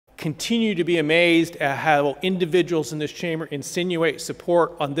continue to be amazed at how individuals in this chamber insinuate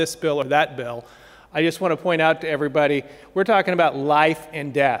support on this bill or that bill. I just want to point out to everybody, we're talking about life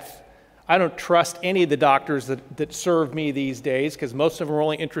and death. I don't trust any of the doctors that serve me these days because most of them are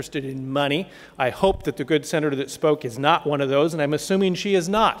only interested in money. I hope that the good senator that spoke is not one of those, and I'm assuming she is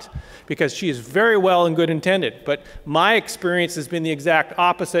not because she is very well and good intended. But my experience has been the exact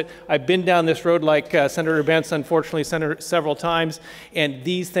opposite. I've been down this road like Senator Bentz, unfortunately, several times, and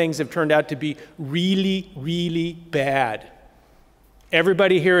these things have turned out to be really, really bad.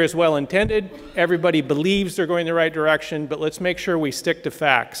 Everybody here is well intended. Everybody believes they're going the right direction, but let's make sure we stick to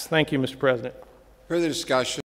facts. Thank you, Mr. President. Further discussion.